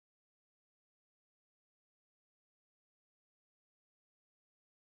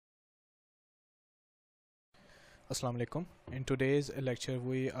Assalamu alaikum. In today's lecture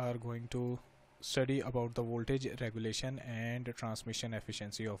we are going to study about the voltage regulation and transmission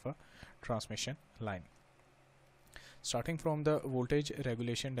efficiency of a transmission line. Starting from the voltage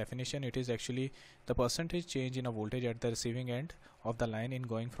regulation definition, it is actually the percentage change in a voltage at the receiving end of the line in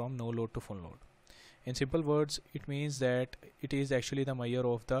going from no load to full load. In simple words, it means that it is actually the measure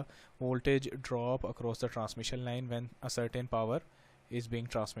of the voltage drop across the transmission line when a certain power is being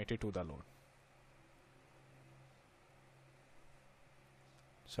transmitted to the load.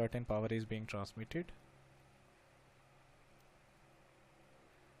 Certain power is being transmitted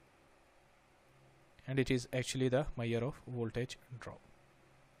and it is actually the measure of voltage drop.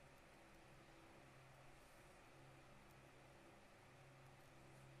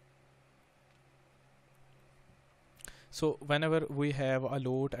 So whenever we have a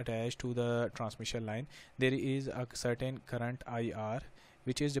load attached to the transmission line, there is a certain current IR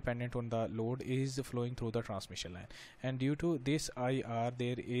which is dependent on the load is flowing through the transmission line, and due to this IR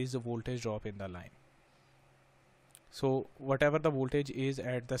there is a voltage drop in the line. So whatever the voltage is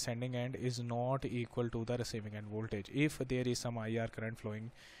at the sending end is not equal to the receiving end voltage if there is some IR current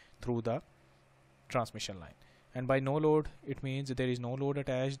flowing through the transmission line. And by no load, it means there is no load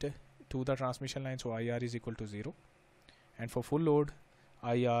attached to the transmission line, so IR is equal to 0. And for full load,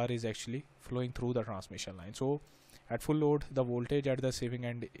 IR is actually flowing through the transmission line. So at full load, the voltage at the receiving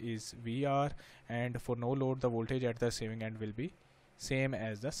end is VR, and for no load, the voltage at the receiving end will be same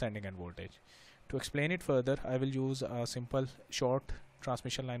as the sending end voltage. To explain it further, I will use a simple short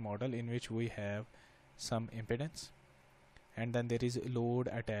transmission line model in which we have some impedance and then there is load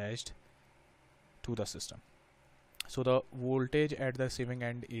attached to the system. So the voltage at the receiving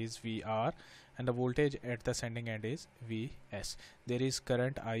end is VR and the voltage at the sending end is Vs. There is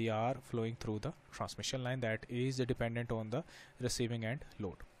current IR flowing through the transmission line that is dependent on the receiving end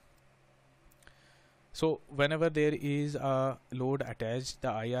load. So whenever there is a load attached, the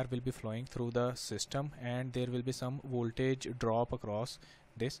IR will be flowing through the system and there will be some voltage drop across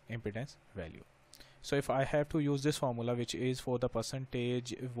this impedance value. So if I have to use this formula, which is for the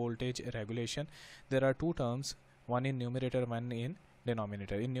percentage voltage regulation, there are two terms, one in numerator, one in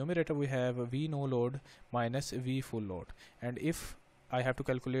denominator. In numerator we have V no load minus V full load, and if I have to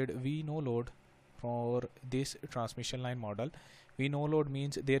calculate V no load for this transmission line model, V no load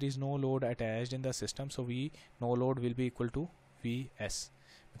means there is no load attached in the system, so V no load will be equal to Vs,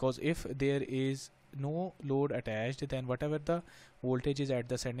 because if there is no load attached, then whatever the voltage is at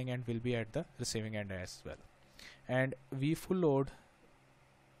the sending end will be at the receiving end as well, and V full load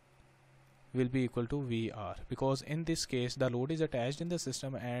will be equal to VR, because in this case the load is attached in the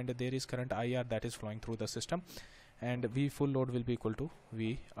system and there is current IR that is flowing through the system, and V full load will be equal to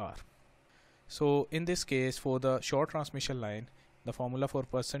VR. So in this case, for the short transmission line, the formula for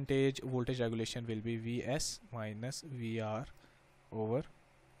percentage voltage regulation will be Vs minus VR over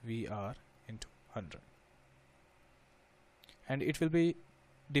VR into 100, and it will be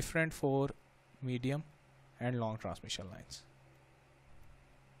different for medium and long transmission lines.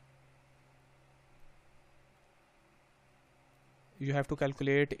 You have to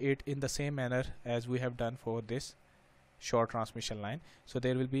calculate it in the same manner as we have done for this short transmission line. So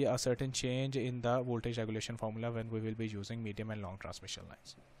there will be a certain change in the voltage regulation formula when we will be using medium and long transmission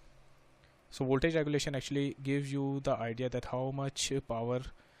lines. So voltage regulation actually gives you the idea that how much power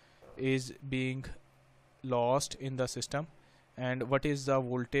is being lost in the system and what is the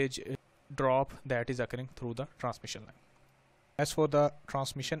voltage drop that is occurring through the transmission line. As for the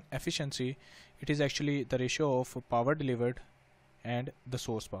transmission efficiency, it is actually the ratio of power delivered and the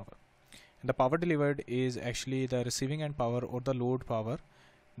source power. And the power delivered is actually the receiving end power or the load power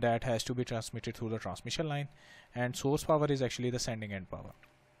that has to be transmitted through the transmission line, and source power is actually the sending end power.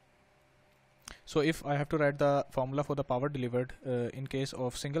 So if I have to write the formula for the power delivered in case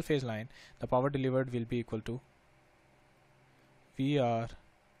of single phase line, the power delivered will be equal to VR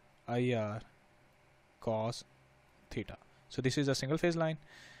IR cos theta. So this is a single phase line,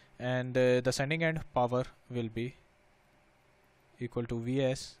 and the sending end power will be equal to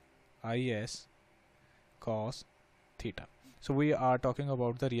Vs Is cos theta. So we are talking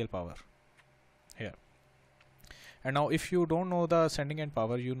about the real power here. And now if you don't know the sending end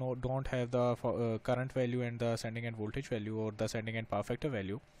power, you don't have the current value and the sending end voltage value or the sending end power factor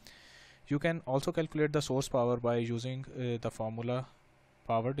value, you can also calculate the source power by using the formula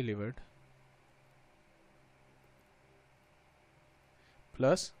power delivered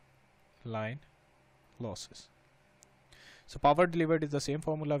plus line losses. So power delivered is the same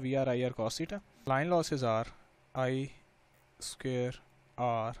formula, VR IR cos theta. Line losses are I square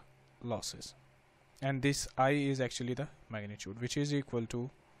R losses, and this I is actually the magnitude, which is equal to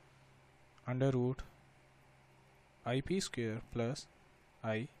under root IP square plus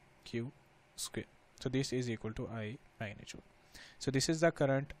IQ square. So this is equal to I magnitude. So this is the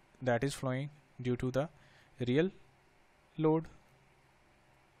current that is flowing due to the real load,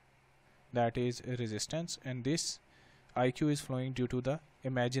 that is resistance, and this IQ is flowing due to the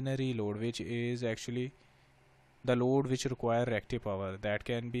imaginary load, which is actually the load which require reactive power. That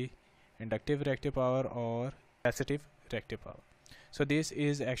can be inductive reactive power or capacitive reactive power. So this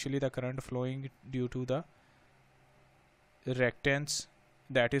is actually the current flowing due to the reactance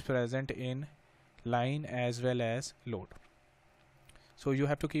that is present in line as well as load. So you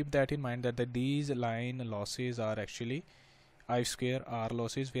have to keep that in mind, that these line losses are actually I square R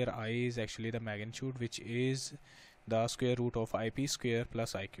losses, where I is actually the magnitude, which is the square root of IP square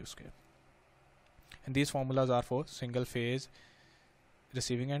plus IQ square. And these formulas are for single phase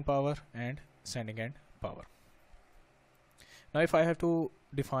receiving end power and sending end power. Now if I have to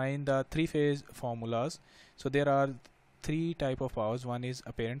define the three phase formulas, so there are three type of powers. One is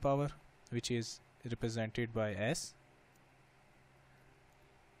apparent power, which is represented by S.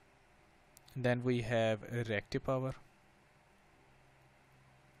 Then we have reactive power,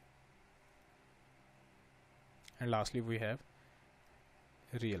 and lastly we have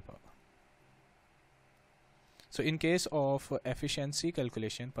real power. So in case of efficiency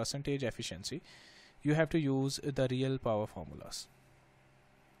calculation, percentage efficiency, you have to use the real power formulas.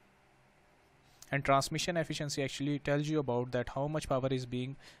 And transmission efficiency actually tells you about that how much power is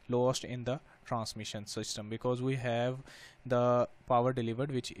being lost in the transmission system, because we have the power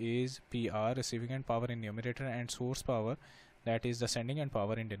delivered, which is PR, receiving end power, in numerator, and source power, that is the sending end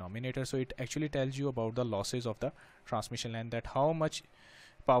power, in denominator. So it actually tells you about the losses of the transmission line, that how much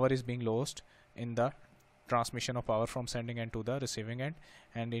power is being lost in the transmission of power from sending end to the receiving end,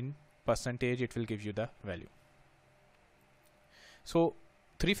 and in percentage it will give you the value. So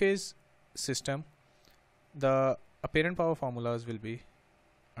three phase system, the apparent power formulas will be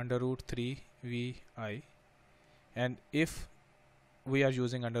under root 3 VI, and if we are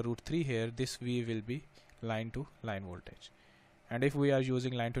using under root 3 here, this V will be line to line voltage, and if we are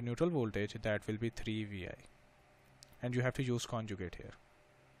using line to neutral voltage, that will be 3 VI, and you have to use conjugate here.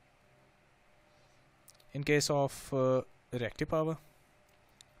 In case of reactive power,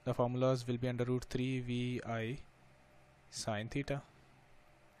 the formulas will be under root 3 VI sin theta,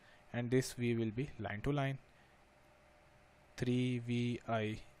 and this V will be line to line, 3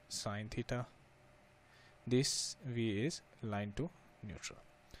 VI sin theta. This V is line to neutral.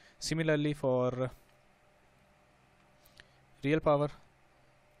 Similarly for real power,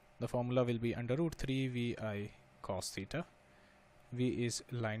 the formula will be under root 3 VI cos theta. V is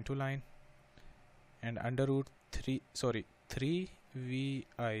line to line, and under root 3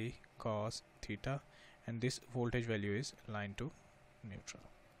 VI cos theta, and this voltage value is line to neutral.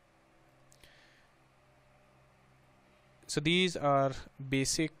 So these are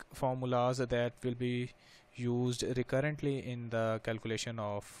basic formulas that will be used recurrently in the calculation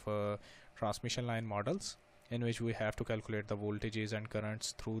of transmission line models, in which we have to calculate the voltages and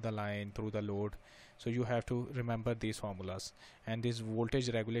currents through the line, through the load. So you have to remember these formulas, and these voltage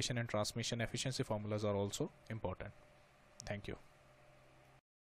regulation and transmission efficiency formulas are also important. Thank you.